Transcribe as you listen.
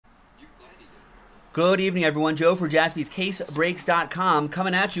Good evening, everyone. Joe for JaspysCaseBreaks.com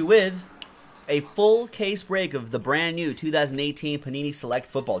coming at you with a full case break of the brand new 2018 Panini Select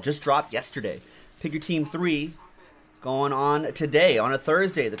Football. Just dropped yesterday. Pick your team 3 going on today on a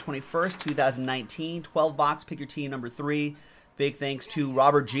Thursday, the 21st, 2019. 12-box Pick your team number 3. Big thanks to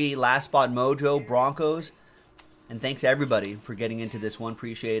Robert G, Last Spot Mojo, Broncos. And thanks to everybody for getting into this one.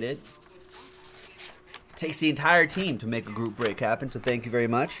 Appreciate it. Takes the entire team to make a group break happen, so thank you very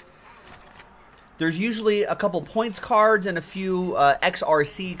much. There's usually a couple points cards and a few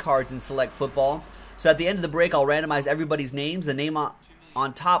XRC cards in Select Football. So at the end of the break, I'll randomize everybody's names. The name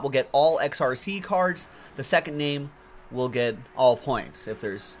on top will get all XRC cards. The second name will get all points, if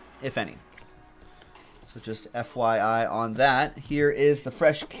any. So just FYI on that. Here is the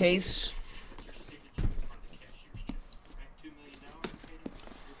fresh case.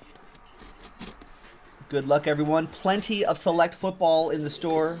 Good luck, everyone. Plenty of Select Football in the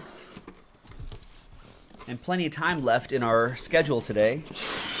store. And plenty of time left in our schedule today.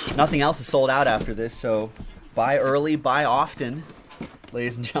 Nothing else is sold out after this, so buy early, buy often.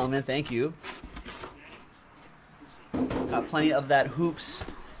 Ladies and gentlemen, thank you. Got plenty of that hoops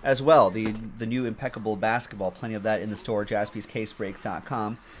as well. The new impeccable basketball. Plenty of that in the store,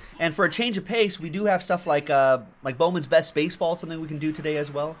 JaspysCaseBreaks.com. And for a change of pace, we do have stuff like Bowman's Best Baseball, something we can do today as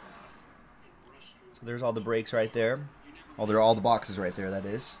well. So there's all the breaks right there. Oh, there are all the boxes right there, that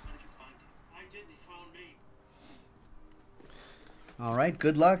is. All right,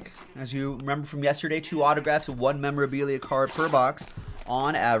 good luck. As you remember from yesterday, 2 autographs and 1 memorabilia card per box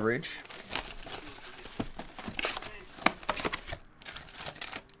on average.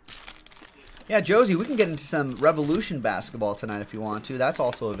 Yeah, Josie, we can get into some Revolution basketball tonight if you want to. That's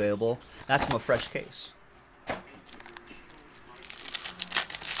also available. That's from a fresh case.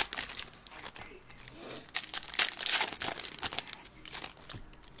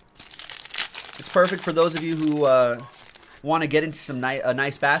 It's perfect for those of you who want to get into some a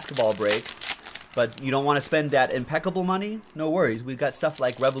nice basketball break, but you don't want to spend that impeccable money. No worries, we've got stuff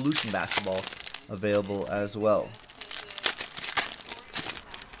like Revolution basketball available as well.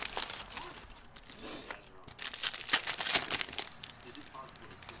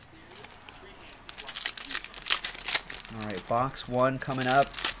 All right, box 1 coming up.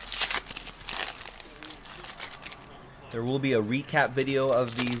 There will be a recap video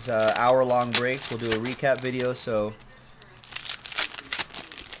of these hour-long breaks. We'll do a recap video, so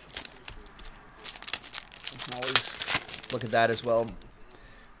always look at that as well.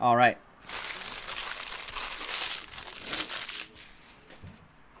 All right.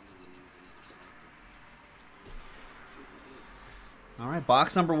 All right,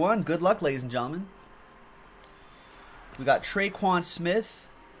 box number 1. Good luck, ladies and gentlemen. We got Traquan Smith,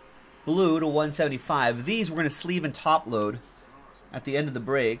 blue to 175. These we're going to sleeve and top load at the end of the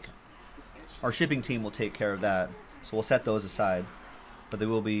break. Our shipping team will take care of that, so we'll set those aside. But they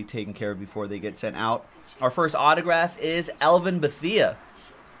will be taken care of before they get sent out. Our first autograph is Elvin Bethea,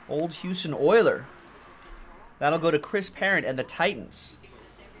 old Houston Oiler. That'll go to Chris Parent and the Titans.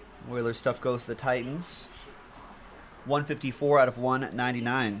 Oiler stuff goes to the Titans. 154 out of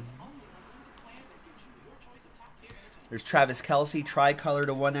 199. There's Travis Kelce, tricolor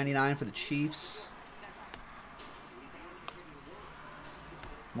to 199 for the Chiefs.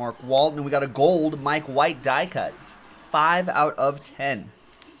 Mark Walton, and we got a gold Mike White die cut. 5 out of 10.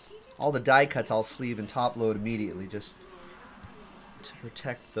 All the die cuts I'll sleeve and top load immediately, just to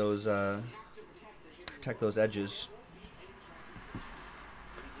protect those edges.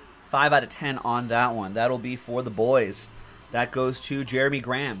 5 out of 10 on that one. That'll be for the boys. That goes to Jeremy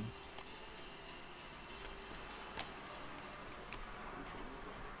Graham.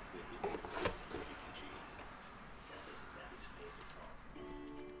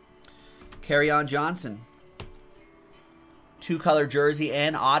 Kerryon Johnson. 2-color jersey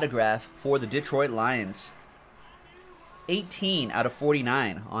and autograph for the Detroit Lions. 18 out of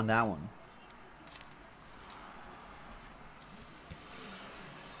 49 on that one.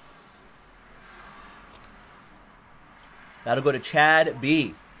 That'll go to Chad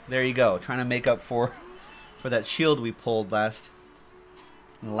B. There you go. Trying to make up for that shield we pulled in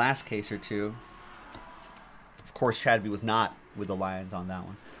the last case or two. Of course, Chad B was not with the Lions on that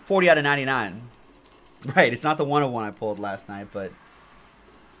one. 40 out of 99. Right, it's not the 101 I pulled last night, but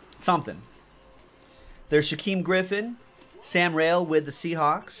something. There's Shaquem Griffin, Sam Rail with the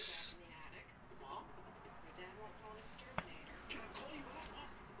Seahawks.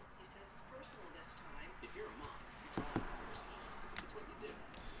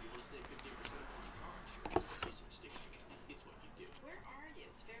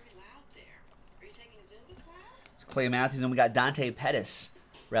 Clay Matthews, and we got Dante Pettis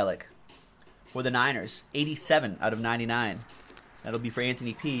relic for the Niners. 87 out of 99. That'll be for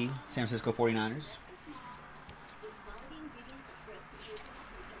Anthony P., San Francisco 49ers.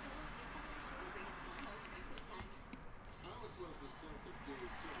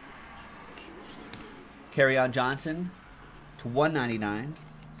 Kerryon Johnson to 199.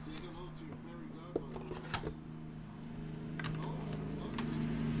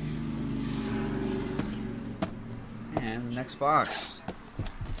 And next box.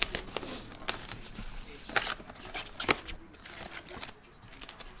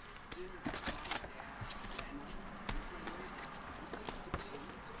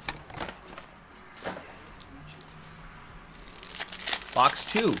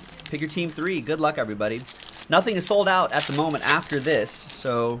 Box 2. Pick your team 3. Good luck, everybody. Nothing is sold out at the moment after this,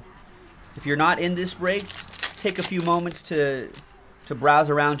 so if you're not in this break, take a few moments to browse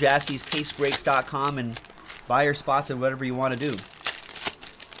around jaspyscasebreaks.com and buy your spots in whatever you want to do.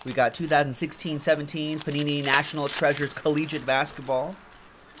 We got 2016-17 Panini National Treasures Collegiate Basketball,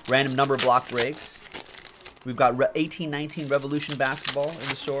 random number block breaks. We've got 18-19 Revolution Basketball in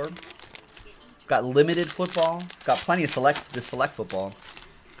the store. Got limited football. Got plenty of select football.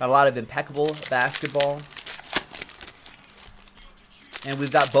 Got a lot of impeccable basketball. And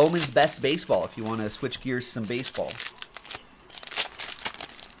we've got Bowman's Best Baseball if you want to switch gears to some baseball.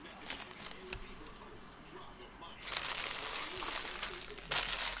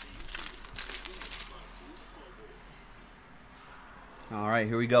 All right,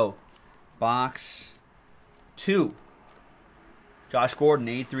 here we go. Box 2. Josh Gordon,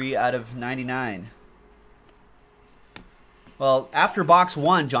 83 out of 99. Well, after box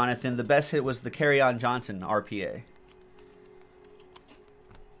 1, Jonathan, the best hit was the Kerryon Johnson RPA.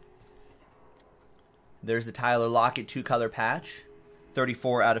 There's the Tyler Lockett 2-color patch,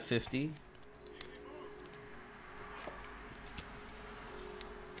 34 out of 50.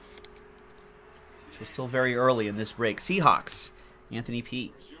 So still very early in this break. Seahawks, Anthony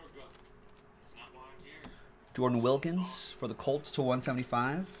P. Jordan Wilkins for the Colts to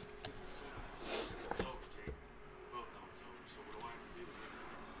 175.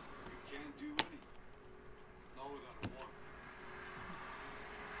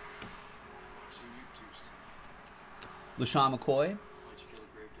 LaShawn McCoy,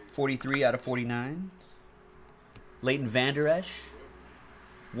 43 out of 49. Leighton Vander Esch,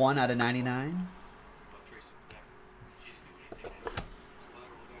 1 out of 99.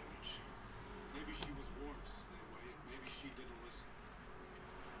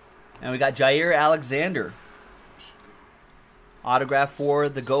 And we got Jair Alexander. Autograph for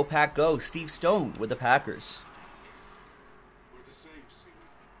the Go Pack Go, Steve Stone with the Packers.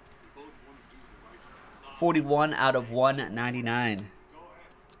 41 out of 199.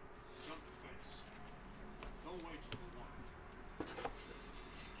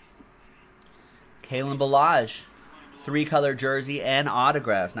 Kalen Ballage, 3-color jersey and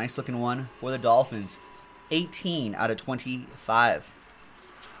autograph. Nice looking one for the Dolphins. 18 out of 25.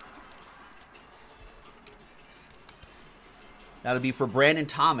 That'll be for Brandon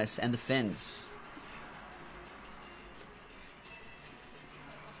Thomas and the Finns.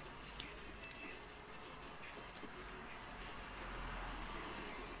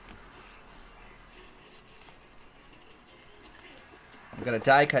 We've got a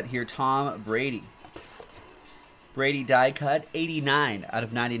die cut here, Tom Brady. Brady die cut, 89 out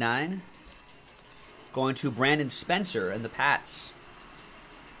of 99. Going to Brandon Spencer and the Pats.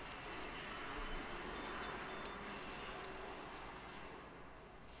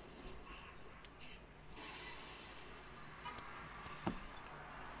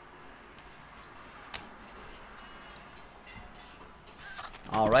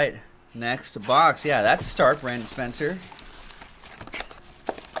 All right, next box. Yeah, that's a start, Brandon Spencer.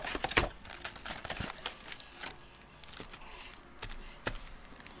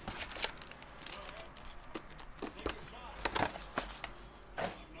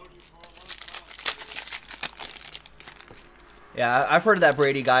 Yeah, I've heard of that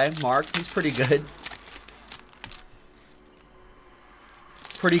Brady guy, Mark. He's pretty good.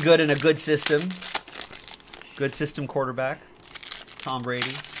 Pretty good in a good system. Good system quarterback. Tom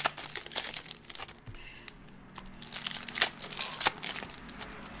Brady.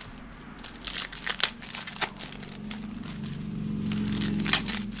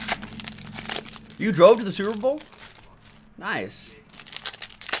 You drove to the Super Bowl? Nice.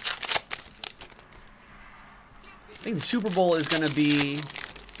 I think the Super Bowl is going to be...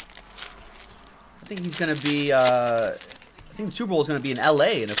 I think the Super Bowl is going to be in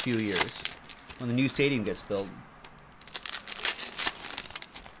LA in a few years when the new stadium gets built.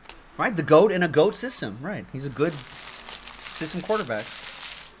 Right, the GOAT in a GOAT system. Right, he's a good system quarterback.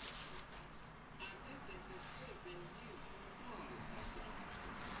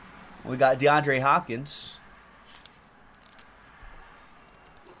 We got DeAndre Hopkins.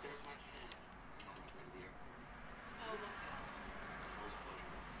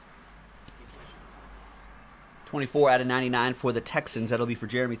 /99 for the Texans. That'll be for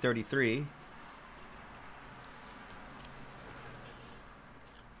Jeremy 33.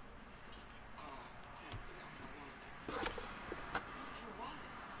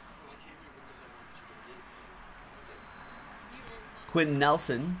 Quentin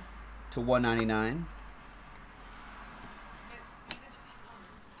Nelson /199.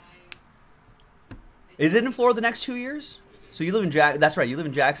 Is it in Florida the next 2 years? So you live in that's right, you live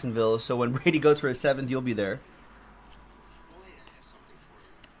in Jacksonville, so when Brady goes for his 7th, you'll be there.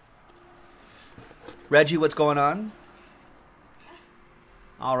 Reggie, what's going on?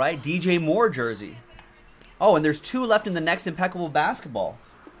 All right, DJ Moore jersey. Oh, and there's 2 left in the next impeccable basketball.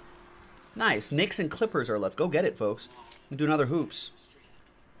 Nice. Knicks and Clippers are left. Go get it, folks. We'll do another hoops.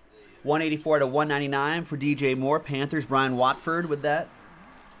 184 /199 for DJ Moore. Panthers, Brian Watford with that.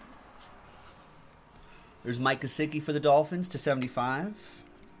 There's Mike Gesicki for the Dolphins /75.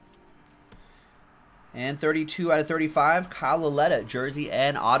 And 32 /35, Kyle Lauletta, jersey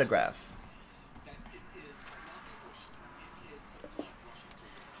and autograph.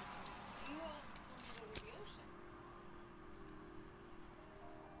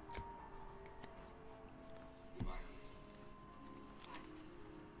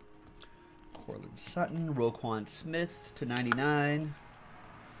 Cortland Sutton, Roquan Smith /99.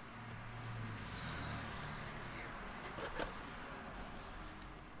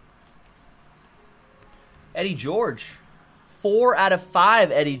 Eddie George. 4 out of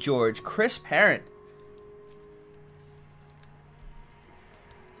 5, Eddie George. Chris Parent.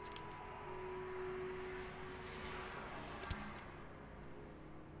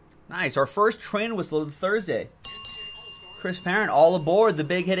 Nice. Our first train was loaded Thursday. Chris Parent, all aboard the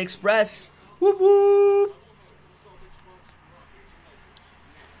Big Hit Express. Whoop whoop.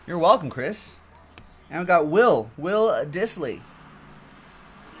 You're welcome, Chris. And we got Will Disley.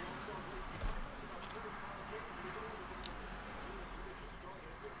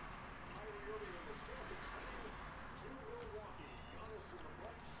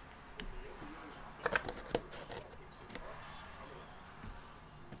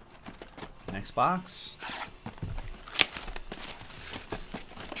 Next box.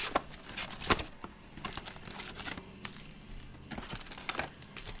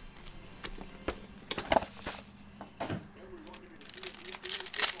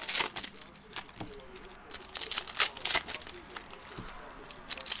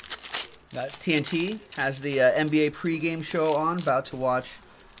 TNT has the NBA pregame show on. About to watch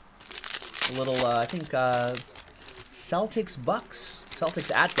a little, I think, Celtics-Bucks.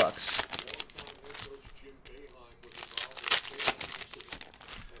 Celtics at Bucks.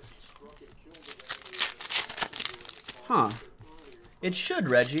 Huh. It should,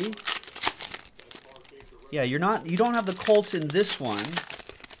 Reggie. Yeah, you don't have the Colts in this one.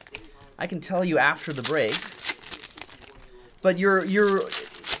 I can tell you after the break. But you're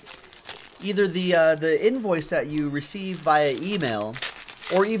either the invoice that you receive via email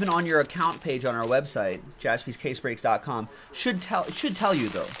or even on your account page on our website, jaspyscasebreaks.com, should tell you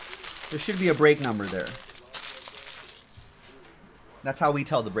though. There should be a break number there. That's how we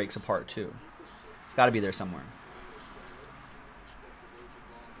tell the breaks apart too. It's got to be there somewhere.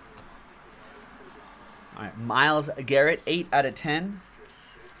 All right, Myles Garrett, 8 out of 10.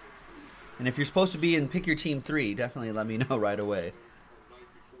 And if you're supposed to be in Pick Your Team 3, definitely let me know right away.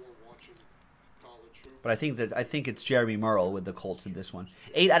 But I think it's Jeremy Merle with the Colts in this one.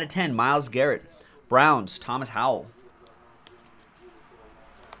 8 out of 10, Myles Garrett. Browns, Thomas Howell.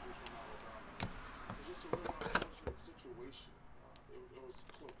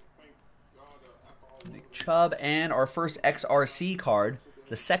 Nick Chubb, and our first XRC card,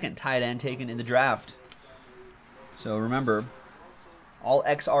 the second tight end taken in the draft. So remember, all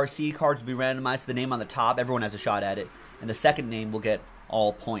XRC cards will be randomized to the name on the top. Everyone has a shot at it. And the second name will get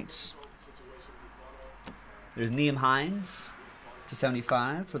all points. There's Nyheim Hines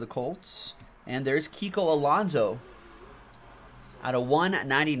 /75 for the Colts. And there's Kiko Alonso out of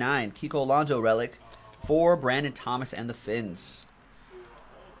 199. Kiko Alonso relic for Brandon Thomas and the Finns.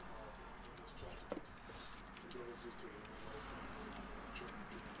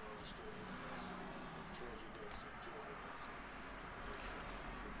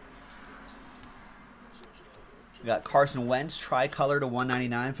 We got Carson Wentz, tricolor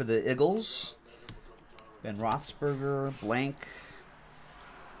 /199 for the Eagles. Ben Roethlisberger, blank.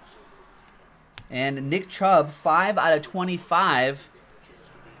 And Nick Chubb, 5 out of 25.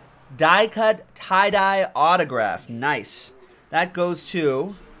 Die-cut, tie-dye autograph. Nice. That goes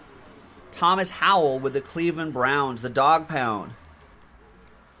to Thomas Howell with the Cleveland Browns, the dog pound.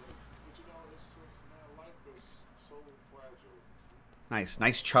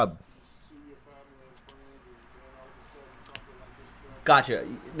 Nice chub. Gotcha.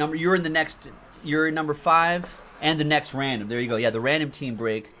 You're in number 5 and the next random. There you go. Yeah, the random team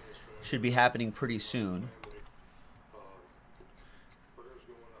break should be happening pretty soon.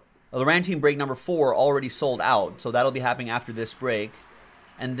 Well, the random team break number 4 already sold out, so that'll be happening after this break.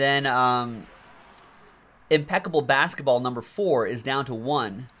 And then Impeccable Basketball number 4 is down to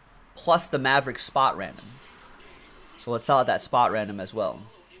 1, plus the Maverick spot random. So let's sell out that spot random as well.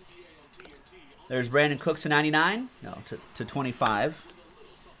 There's Brandon Cooks to 99. No, to 25.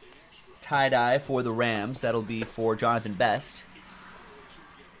 Tie-dye for the Rams. That'll be for Jonathan Best.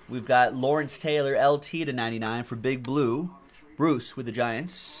 We've got Lawrence Taylor, LT to 99 for Big Blue. Bruce with the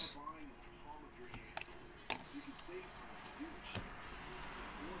Giants.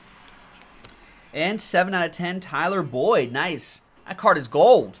 And 7 out of 10, Tyler Boyd. Nice. That card is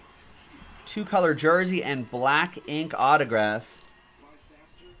gold. 2-color jersey and black ink autograph.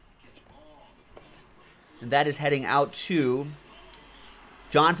 And that is heading out to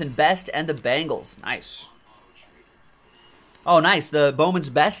Jonathan Best and the Bengals. Nice. Oh, nice. The Bowman's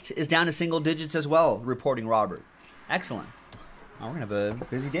Best is down to single digits as well, reporting Robert. Excellent. Oh, we're going to have a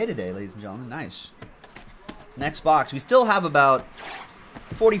busy day today, ladies and gentlemen. Nice. Next box. We still have about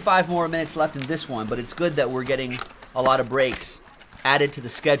 45 more minutes left in this one, but it's good that we're getting a lot of breaks added to the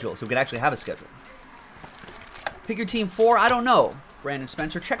schedule, so we can actually have a schedule. Pick your team 4, I don't know. Brandon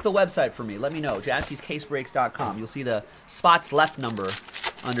Spencer, check the website for me. Let me know. JaspysCaseBreaks.com. You'll see the spots left number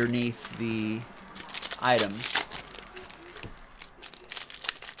underneath the item.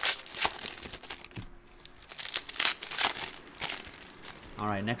 All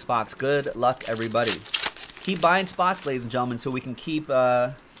right, next box. Good luck, everybody. Keep buying spots, ladies and gentlemen, so we can keep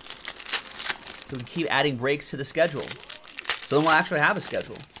adding breaks to the schedule. So then we'll actually have a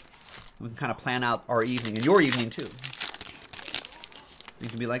schedule. We can kind of plan out our evening and your evening too. You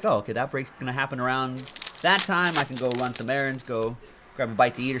can be like, oh, okay, that break's gonna happen around that time. I can go run some errands, go grab a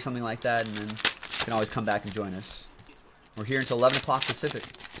bite to eat or something like that, and then you can always come back and join us. We're here until 11 o'clock Pacific.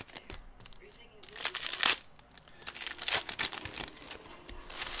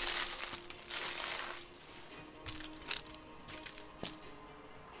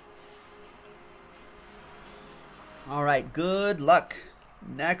 All right, good luck.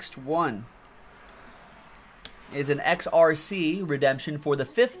 Next one is an XRC redemption for the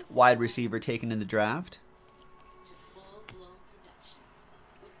 5th wide receiver taken in the draft.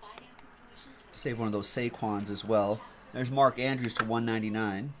 Save one of those Saquons as well. There's Mark Andrews to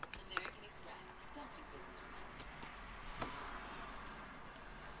 199.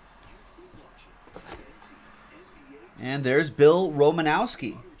 And there's Bill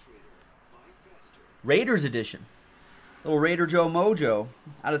Romanowski. Raiders edition. Little Raider Joe Mojo.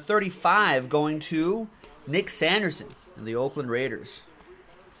 Out of 35 going to Nick Sanderson and the Oakland Raiders.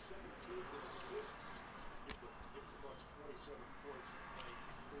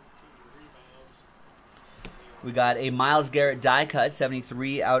 We got a Myles Garrett die cut,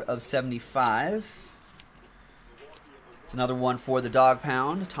 73 out of 75. It's another one for the Dog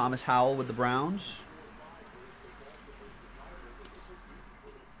Pound. Thomas Howell with the Browns.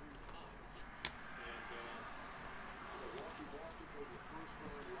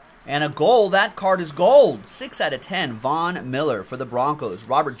 And a gold. That card is gold. 6 out of 10. Von Miller for the Broncos.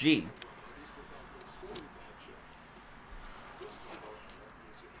 Robert G.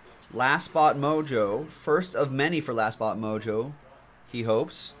 Last Spot Mojo. First of many for Last Spot Mojo, he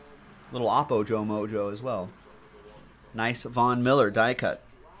hopes. Little Oppo Joe Mojo as well. Nice Von Miller die cut.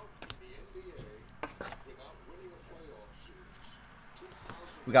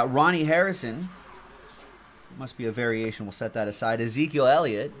 We got Ronnie Harrison. Must be a variation. We'll set that aside. Ezekiel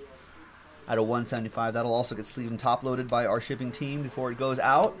Elliott out of 175. That'll also get sleeved and top loaded by our shipping team before it goes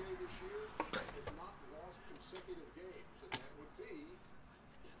out.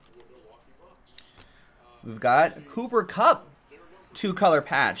 We've got Cooper Kupp, 2-color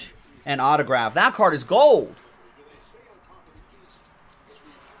patch and autograph. That card is gold.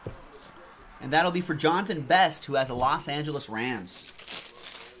 And that'll be for Jonathan Best, who has the Los Angeles Rams.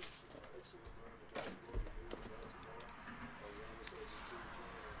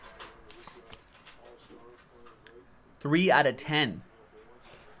 Three out of 10.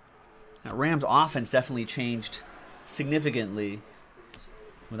 That Rams offense definitely changed significantly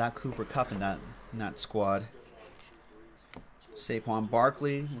without Cooper Kupp in that squad. Saquon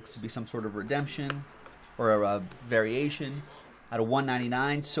Barkley looks to be some sort of redemption or a variation. Out of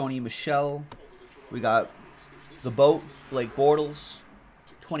 199, Sony Michel. We got the Boat, Blake Bortles,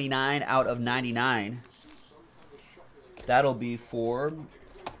 129 out of 99. That'll be for...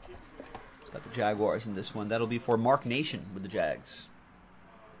 It's got the Jaguars in this one. That'll be for Mark Nation with the Jags.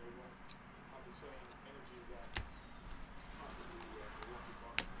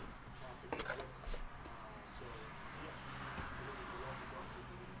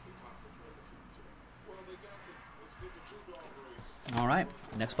 All right,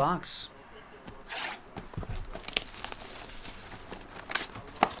 next box.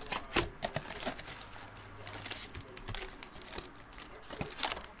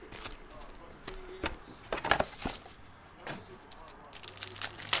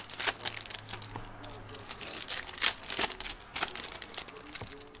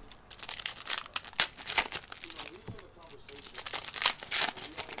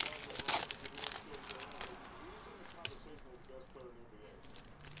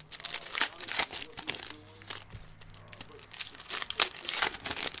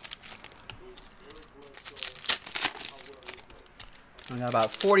 We got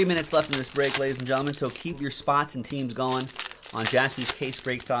about 40 minutes left in this break, ladies and gentlemen, so keep your spots and teams going on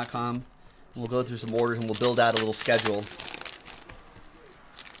jaspyscasebreaks.com. We'll go through some orders and we'll build out a little schedule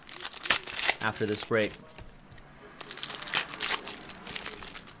after this break.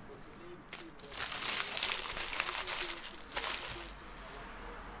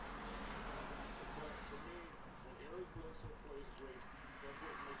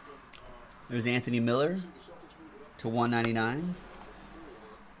 There's Anthony Miller to 199.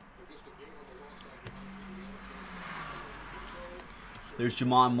 There's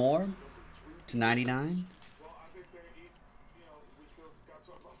Jamon Moore to 99.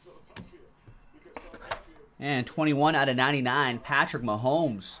 And 21 out of 99, Patrick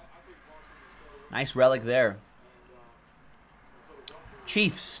Mahomes. Nice relic there.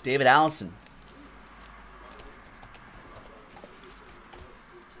 Chiefs, David Allison.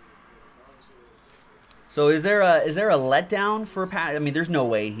 So is there a letdown for Pat? I mean, there's no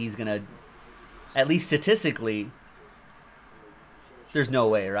way he's gonna, at least statistically, there's no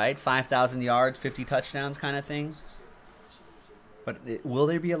way, right? 5,000 yards, 50 touchdowns kind of thing. But will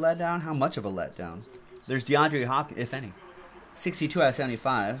there be a letdown? How much of a letdown? There's DeAndre Hopkins, if any. 62 out of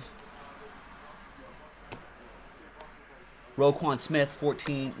 75. Roquan Smith,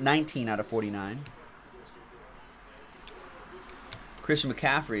 19 out of 49. Christian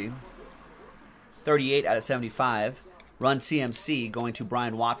McCaffrey, 38 out of 75. Run CMC going to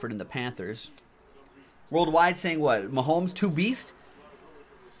Brian Watford and the Panthers. Worldwide saying what? Mahomes, two beast?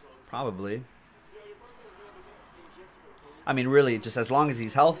 Probably. I mean, really, just as long as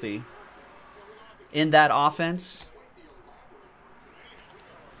he's healthy. In that offense.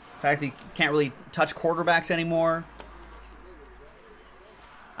 In fact, he can't really touch quarterbacks anymore.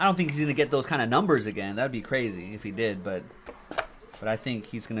 I don't think he's going to get those kind of numbers again. That would be crazy if he did, but I think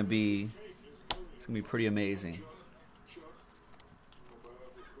he's going to be pretty amazing.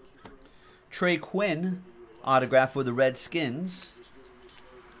 Trey Quinn, autograph for the Redskins.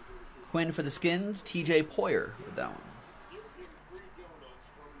 Quinn for the Skins, TJ Poyer with that one.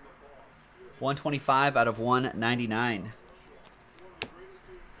 125 out of 199.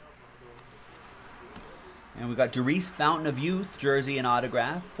 And we got Jerice Fountain of Youth, jersey and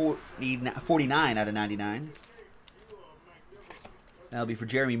autograph, 49 out of 99. That'll be for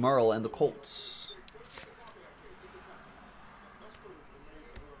Jeremy Merle and the Colts.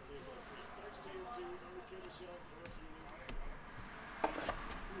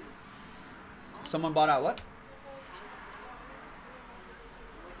 Someone bought out what?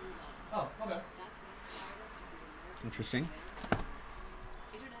 Oh, okay. Interesting.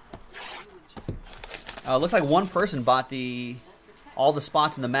 Looks like one person bought all the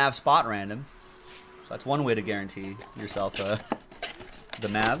spots in the Mavs spot random. So that's one way to guarantee yourself the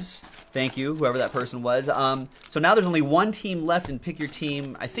Mavs. Thank you, whoever that person was. So now there's only one team left in Pick Your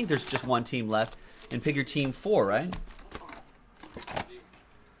Team. I think there's just one team left in Pick Your Team 4, right?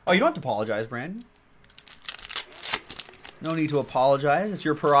 Oh, you don't have to apologize, Brandon. No need to apologize. It's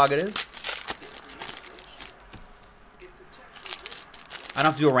your prerogative. I don't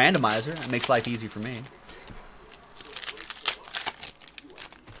have to do a randomizer. It makes life easy for me.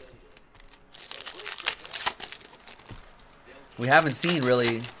 We haven't seen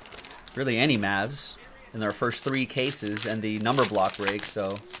really any Mavs in their first 3 cases and the number block break,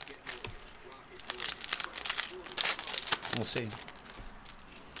 so we'll see.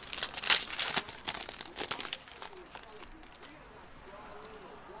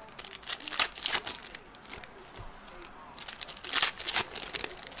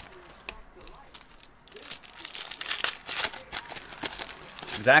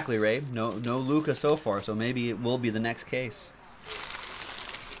 Exactly, Ray. No Luka so far, so maybe it will be the next case.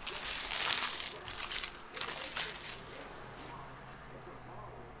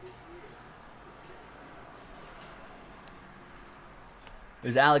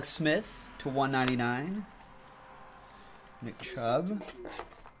 There's Alex Smith to 199. Nick Chubb.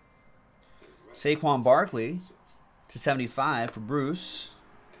 Saquon Barkley to 75 for Bruce.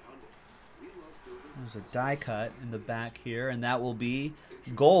 There's a die cut in the back here, and that will be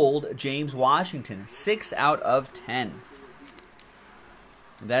gold James Washington. 6 out of 10.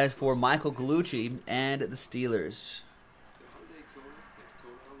 And that is for Michael Gallucci and the Steelers.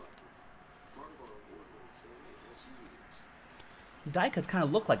 Die cuts kind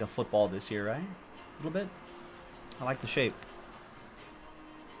of look like a football this year, right? A little bit. I like the shape.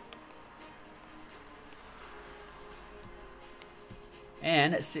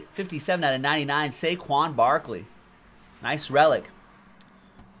 And 57 out of 99, Saquon Barkley. Nice relic.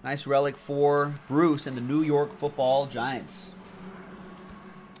 Nice relic for Bruce and the New York Football Giants.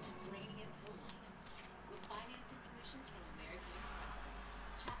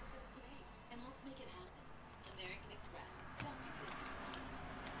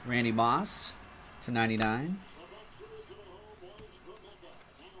 Randy Moss to 99.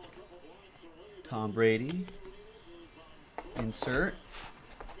 Tom Brady. Insert.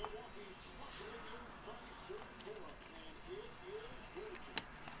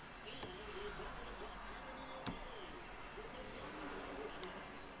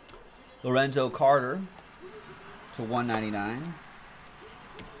 Lorenzo Carter to 199.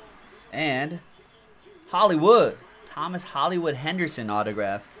 And Hollywood. Thomas Hollywood Henderson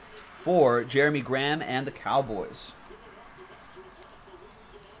autograph for Jeremy Graham and the Cowboys.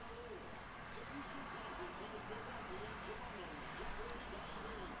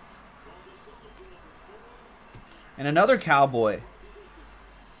 And another Cowboy,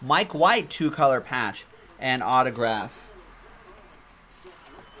 Mike White, 2-color patch and autograph.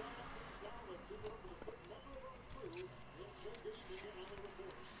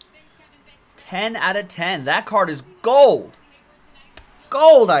 $10 out of 10. That card is gold.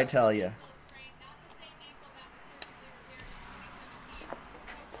 Gold, I tell you.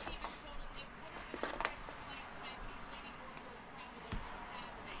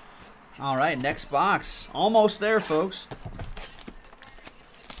 All right, next box. Almost there, folks.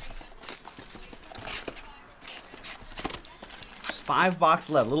 There's 5 boxes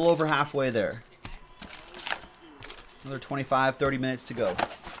left, a little over halfway there. Another 25, 30 minutes to go.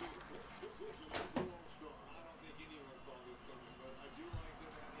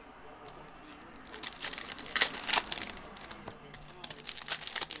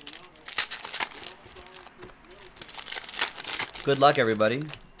 Good luck, everybody.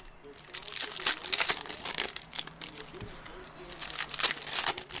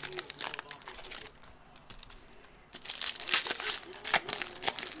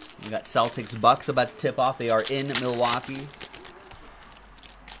 We got Celtics Bucks about to tip off. They are in Milwaukee.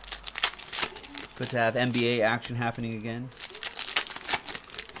 Good to have NBA action happening again.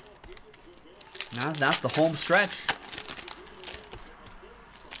 Now that's the home stretch.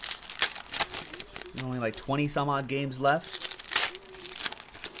 Only like 20 some odd games left.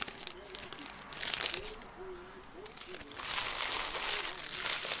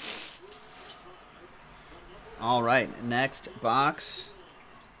 All right, next box.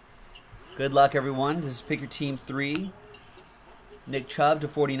 Good luck, everyone. This is Pick Your Team 3. Nick Chubb to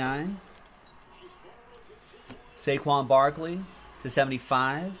 49. Saquon Barkley to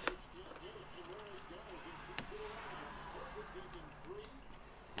 75.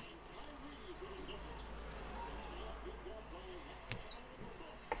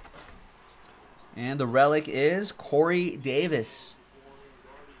 And the relic is Corey Davis.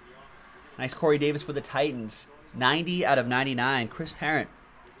 Nice Corey Davis for the Titans. 90 out of 99. Chris Parent.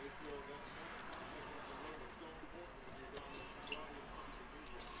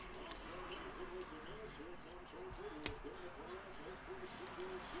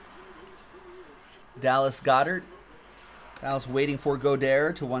 Dallas Goedert. Dallas waiting for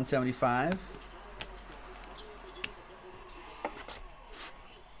Goddard to 175.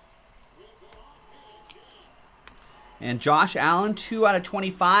 And Josh Allen, 2 out of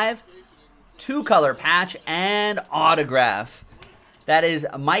 25. 2-color patch and autograph. That is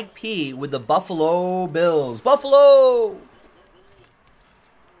Mike P with the Buffalo Bills. Buffalo!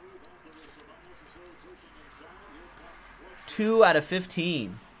 Two out of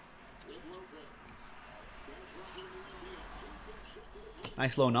 15.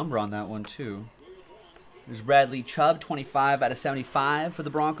 Nice low number on that one, too. There's Bradley Chubb, 25 out of 75 for the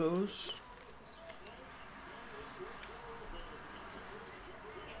Broncos.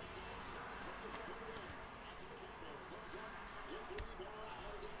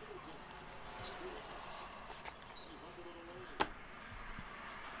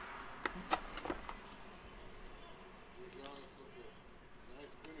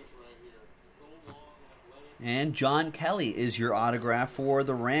 And John Kelly is your autograph for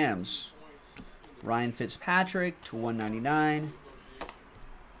the Rams. Ryan Fitzpatrick to 199.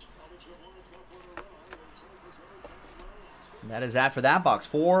 And that is that for that box.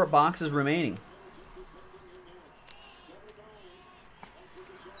 4 boxes remaining.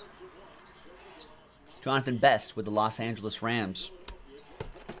 Jonathan Best with the Los Angeles Rams.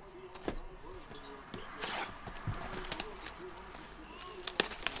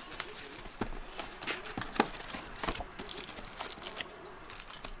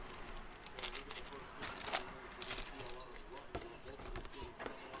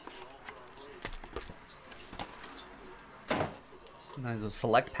 Those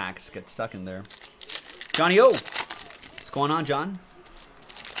select packs get stuck in there. Johnny O. What's going on, John?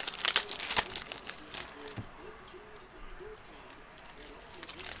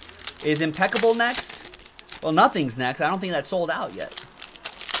 Is Impeccable next? Well, nothing's next. I don't think that's sold out yet.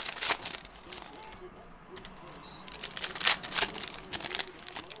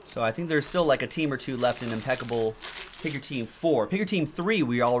 So I think there's still like a team or two left in Impeccable Pick Your Team 4. Pick Your Team 3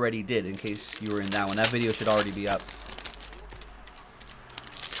 we already did, in case you were in that one. That video should already be up.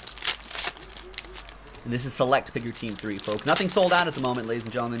 And this is Select Pick Your Team 3, folks. Nothing sold out at the moment, ladies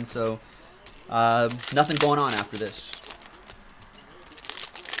and gentlemen, so nothing going on after this.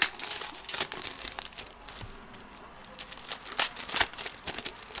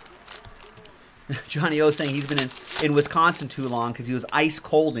 Johnny O saying he's been in Wisconsin too long because he was ice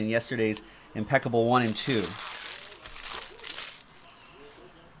cold in yesterday's Impeccable 1 and 2.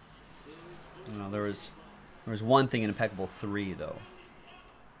 I don't know, there was one thing in Impeccable 3, though.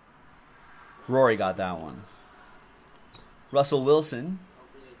 Rory got that one. Russell Wilson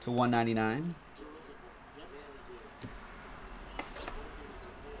to 199.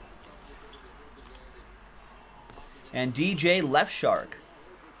 And DJ Left Shark.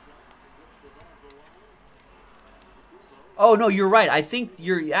 Oh, no, you're right. I think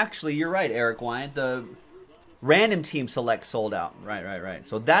you're right, Eric Wyant. The random team select sold out. Right.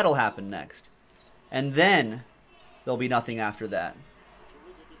 So that'll happen next. And then there'll be nothing after that.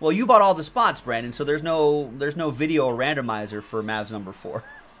 Well, you bought all the spots, Brandon, so there's no video randomizer for Mavs number 4.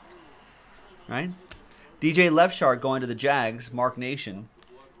 Right? DJ Left Shark going to the Jags, Mark Nation.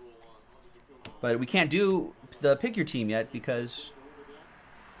 But we can't do the Pick Your Team yet because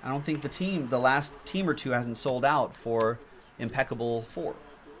I don't think the last team or two hasn't sold out for Impeccable 4.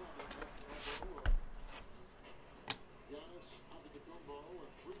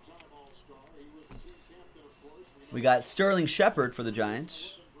 We got Sterling Shepard for the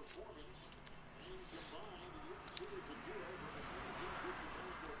Giants.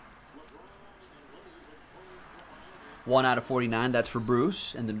 One out of 49. That's for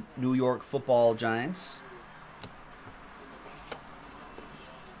Bruce and the New York Football Giants.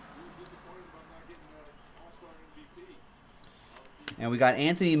 And we got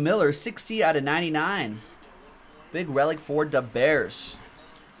Anthony Miller, 60 out of 99. Big relic for the Bears.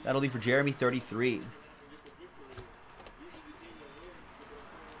 That'll be for Jeremy, 33.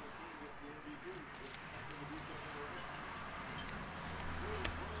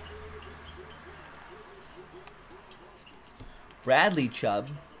 Bradley Chubb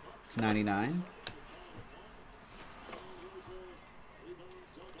to 99.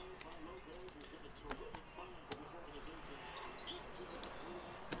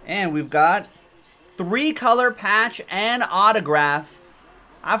 And we've got 3-color patch and autograph.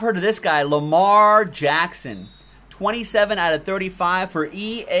 I've heard of this guy, Lamar Jackson. 27 out of 35 for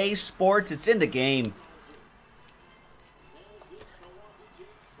EA Sports. It's in the game.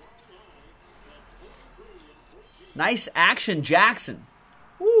 Nice action, Jackson.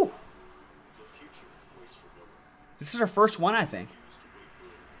 Woo. This is our first one, I think.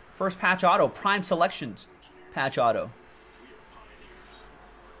 First patch auto. Prime Selections patch auto.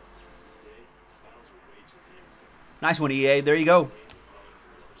 Nice one, EA. There you go.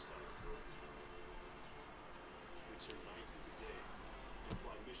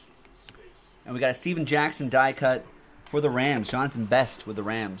 And we got a Steven Jackson die cut for the Rams. Jonathan Best with the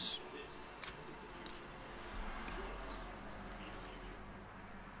Rams.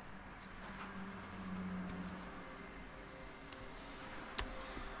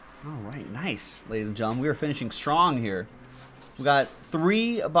 All right, nice, ladies and gentlemen. We are finishing strong here. We got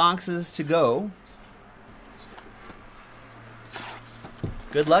 3 boxes to go.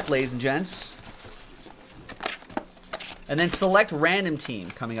 Good luck, ladies and gents. And then select random team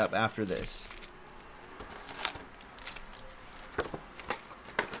coming up after this.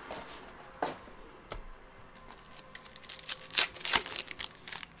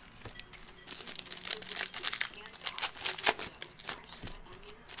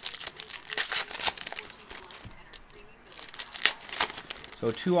 So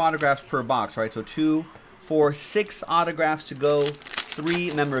 2 autographs per box, right? So 2, 4, 6 autographs to go.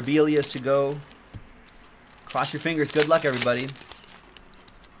 3 memorabilias to go. Cross your fingers. Good luck, everybody.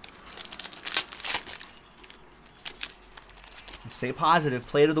 Stay positive.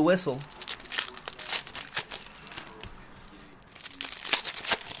 Play to the whistle.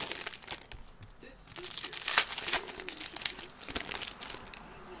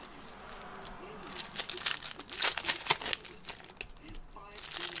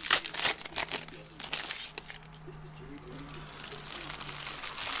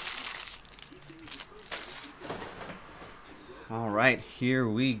 All right, here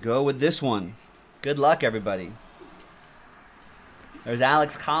we go with this one. Good luck, everybody. There's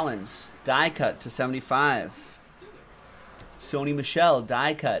Alex Collins, die cut to 75. Sony Michel,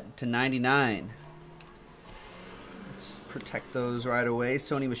 die cut to 99. Let's protect those right away.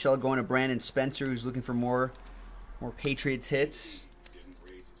 Sony Michel going to Brandon Spencer, who's looking for more Patriots hits.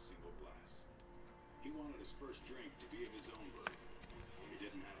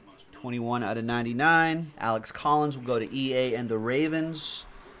 21 out of 99. Alex Collins will go to EA and the Ravens.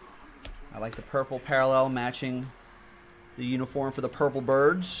 I like the purple parallel matching the uniform for the Purple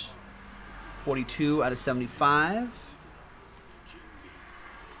Birds. 42 out of 75.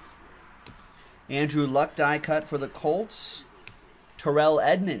 Andrew Luck die cut for the Colts. Terrell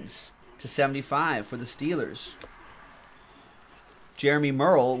Edmonds to 75 for the Steelers. Jeremy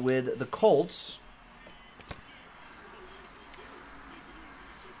Merle with the Colts.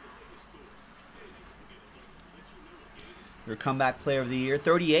 Your comeback player of the year,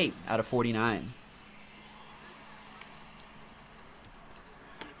 38 out of 49.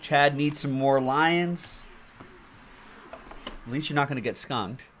 Chad needs some more Lions. At least you're not going to get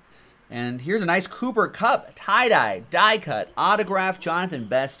skunked. And here's a nice Cooper Kupp tie-dye, die cut, autograph, Jonathan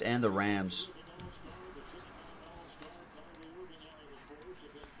Best and the Rams.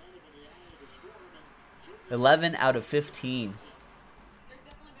 $11 out of 15.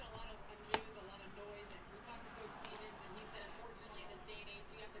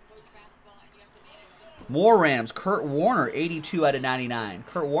 More Rams. Kurt Warner, 82 out of 99.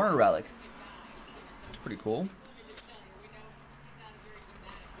 Kurt Warner relic. That's pretty cool.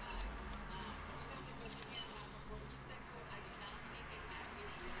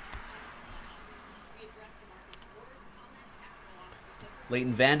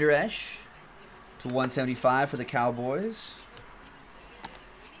 Leighton Vander Esch to 175 for the Cowboys.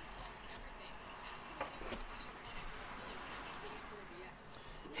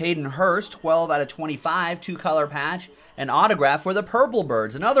 Hayden Hurst, 12 out of 25, 2-color patch, an autograph for the Purple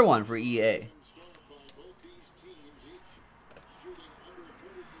Birds, another one for EA.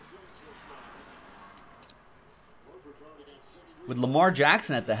 With Lamar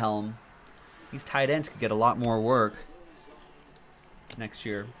Jackson at the helm, these tight ends could get a lot more work next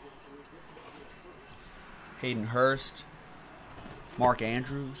year. Hayden Hurst, Mark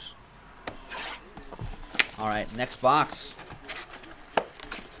Andrews. All right, next box.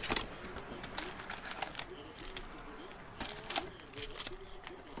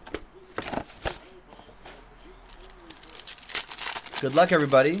 Good luck,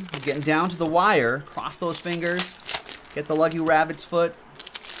 everybody. We're getting down to the wire. Cross those fingers. Get the lucky rabbit's foot.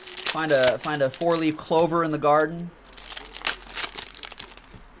 Find a 4-leaf clover in the garden.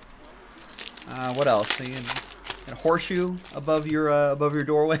 What else? So you get a horseshoe above your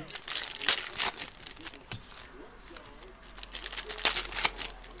doorway.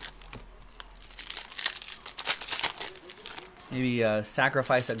 Maybe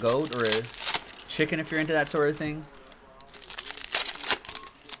sacrifice a goat or a chicken if you're into that sort of thing.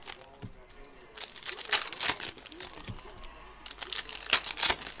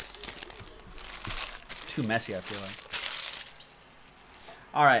 Too messy, I feel like.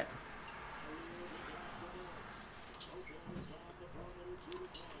 All right.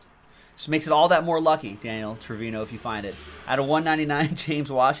 Just makes it all that more lucky, Daniel Trevino, if you find it. Out of 199,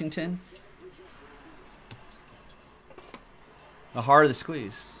 James Washington. The harder the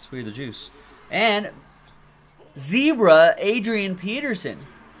squeeze, the sweeter the juice. And Zebra, Adrian Peterson.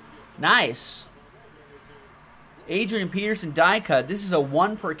 Nice. Adrian Peterson die cut. This is a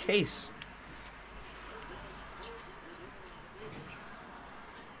 1 per case.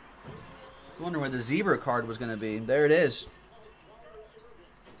 I wonder where the Zebra card was going to be. There it is.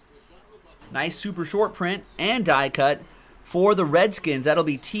 Nice super short print and die cut for the Redskins. That'll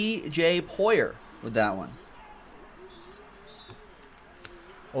be T.J. Poyer with that one.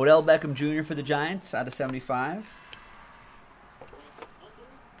 Odell Beckham Jr. for the Giants out of 75.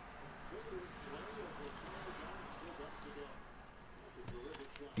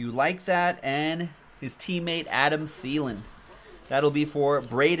 You like that, and his teammate Adam Thielen. That'll be for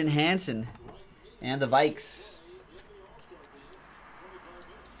Braden Hansen and the Vikes.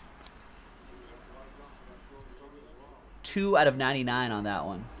 Two out of 99 on that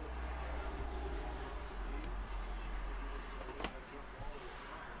one.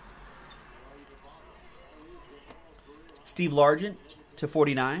 Steve Largent to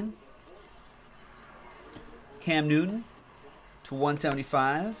 49. Cam Newton to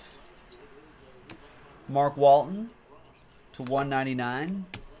 175. Mark Walton to 199.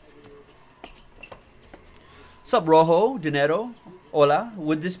 Sup, Rojo, Dinero, hola.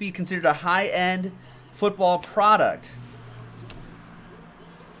 Would this be considered a high-end football product?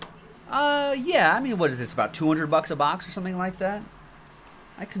 Yeah. I mean, what is this, about $200 a box or something like that?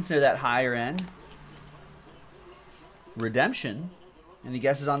 I consider that higher end. Redemption. Any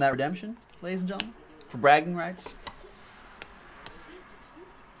guesses on that redemption, ladies and gentlemen? For bragging rights?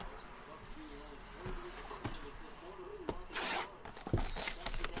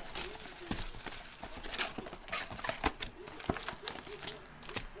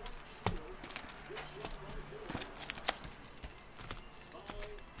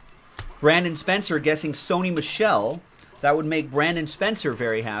 Brandon Spencer guessing Sony Michel. That would make Brandon Spencer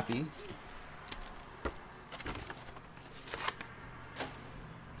very happy.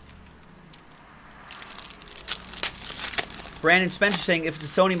 Brandon Spencer saying if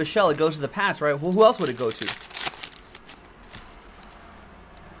it's Sony Michel, it goes to the Pats, right? Well, who else would it go to?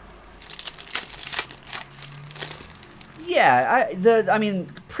 Yeah, I mean,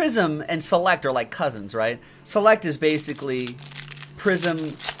 Prism and Select are like cousins, right? Select is basically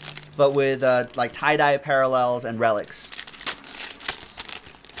Prism, but with like tie-dye parallels and relics.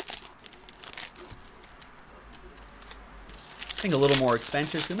 I think a little more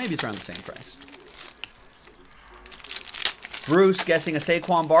expensive, so maybe it's around the same price. Bruce guessing a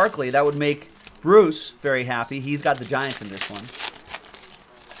Saquon Barkley. That would make Bruce very happy. He's got the Giants in this one.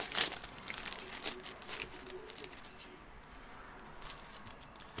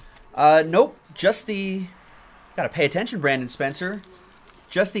 Nope. Just the... Gotta pay attention, Brandon Spencer.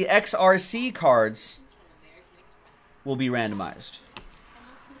 Just the XRC cards will be randomized.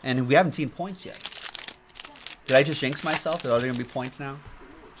 And we haven't seen points yet. Did I just jinx myself? Are there going to be points now?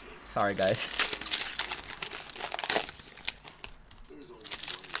 Sorry, guys.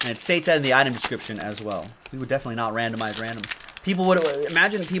 And it states that in the item description as well. We would definitely not randomize random. People would...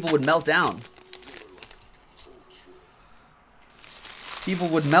 Imagine people would melt down. People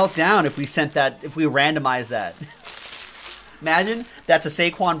would melt down if we sent that... If we randomized that. Imagine that's a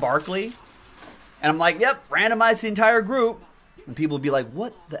Saquon Barkley. And I'm like, yep, randomize the entire group. And people would be like,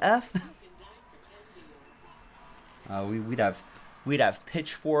 what the F? We'd have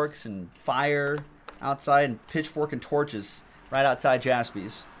pitchforks and fire outside and pitchfork and torches right outside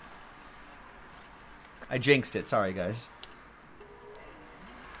Jaspy's. I jinxed it. Sorry, guys.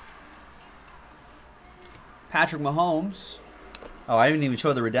 Patrick Mahomes. Oh, I haven't even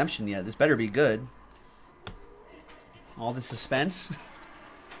showed the redemption yet. This better be good. All the suspense.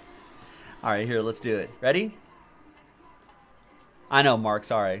 All right, here, let's do it. Ready? I know, Mark.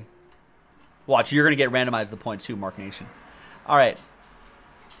 Sorry. Watch, you're going to get randomized the points too, Mark Nation. All right.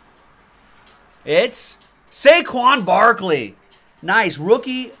 It's Saquon Barkley. Nice.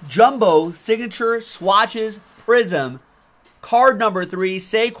 Rookie, jumbo, signature, swatches, prism. Card number 3,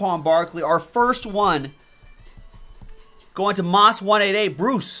 Saquon Barkley. Our first one. Going to Moss 188.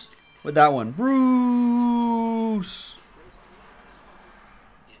 Bruce with that one. Bruce.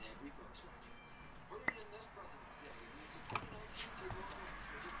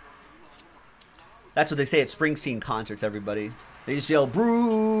 That's what they say at Springsteen concerts, everybody. They just yell,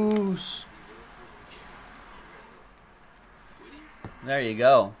 Bruce. There you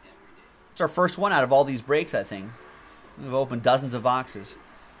go. It's our first one out of all these breaks, I think. We've opened dozens of boxes.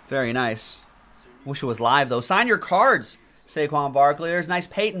 Very nice. Wish it was live, though. Sign your cards, Saquon Barkley. There's nice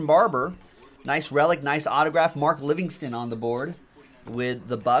Peyton Barber. Nice relic, nice autograph. Mark Livingston on the board with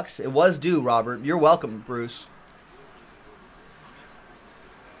the Bucks. It was due, Robert. You're welcome, Bruce.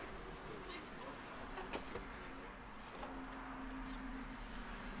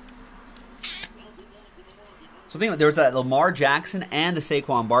 So think there was that Lamar Jackson and the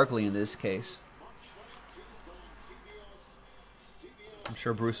Saquon Barkley in this case. I'm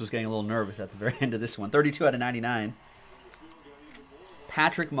sure Bruce was getting a little nervous at the very end of this one. 32 out of 99.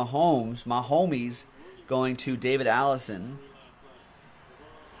 Patrick Mahomes, my homies, going to David Allison.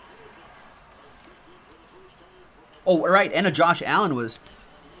 Oh, right, and a Josh Allen was.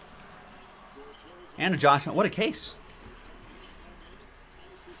 And a Josh, what a case.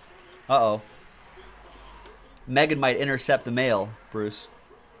 Uh-oh. Megan might intercept the mail, Bruce.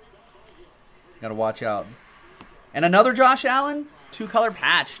 Gotta watch out. And another Josh Allen. 2-color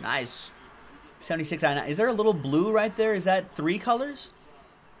patch. Nice. 76.99. Is there a little blue right there? Is that 3 colors?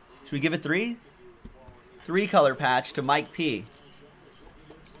 Should we give it 3? 3-color patch to Mike P.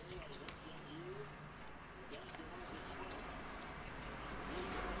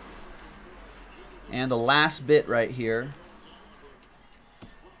 And the last bit right here.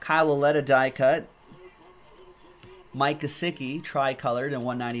 Kyle Lauletta die cut. Mike Gesicki tri-colored in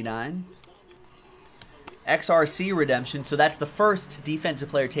 199. XRC redemption. So that's the first defensive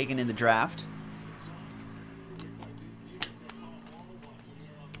player taken in the draft.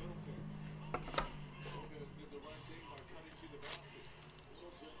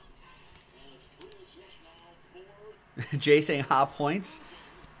 Jay saying hot points.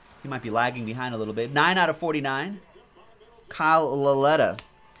 He might be lagging behind a little bit. 9 out of 49. Kyle Lauletta.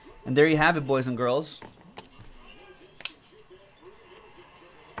 And there you have it, boys and girls.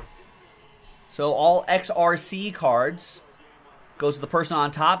 So all XRC cards goes to the person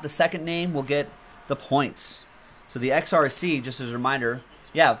on top. The second name will get the points. So the XRC, just as a reminder,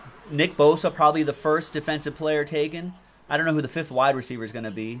 yeah, Nick Bosa, probably the first defensive player taken. I don't know who the 5th wide receiver is going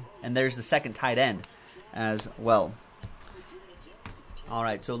to be. And there's the 2nd tight end as well. All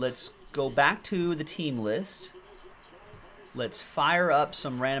right, so let's go back to the team list. Let's fire up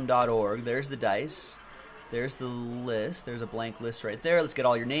some random.org. There's the dice. There's the list. There's a blank list right there. Let's get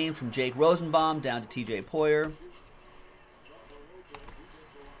all your names from Jake Rosenbaum down to TJ Poyer.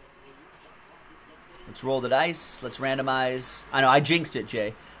 Let's roll the dice. Let's randomize. I know, I jinxed it,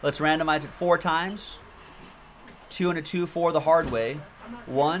 Jay. Let's randomize it 4 times. 2 and a 2 for the hard way.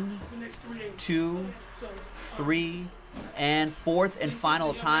 1, 2, 3, and 4th and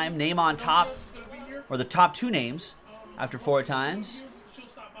final time. Name on top, or the top 2 names after 4 times.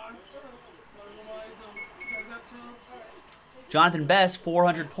 Jonathan Best,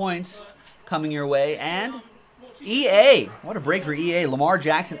 400 points coming your way. And EA. What a break for EA. Lamar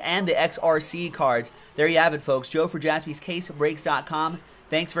Jackson and the XRC cards. There you have it, folks. Joe for JaspysCaseBreaks.com.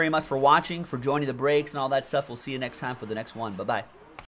 Thanks very much for watching, for joining the breaks and all that stuff. We'll see you next time for the next one. Bye-bye.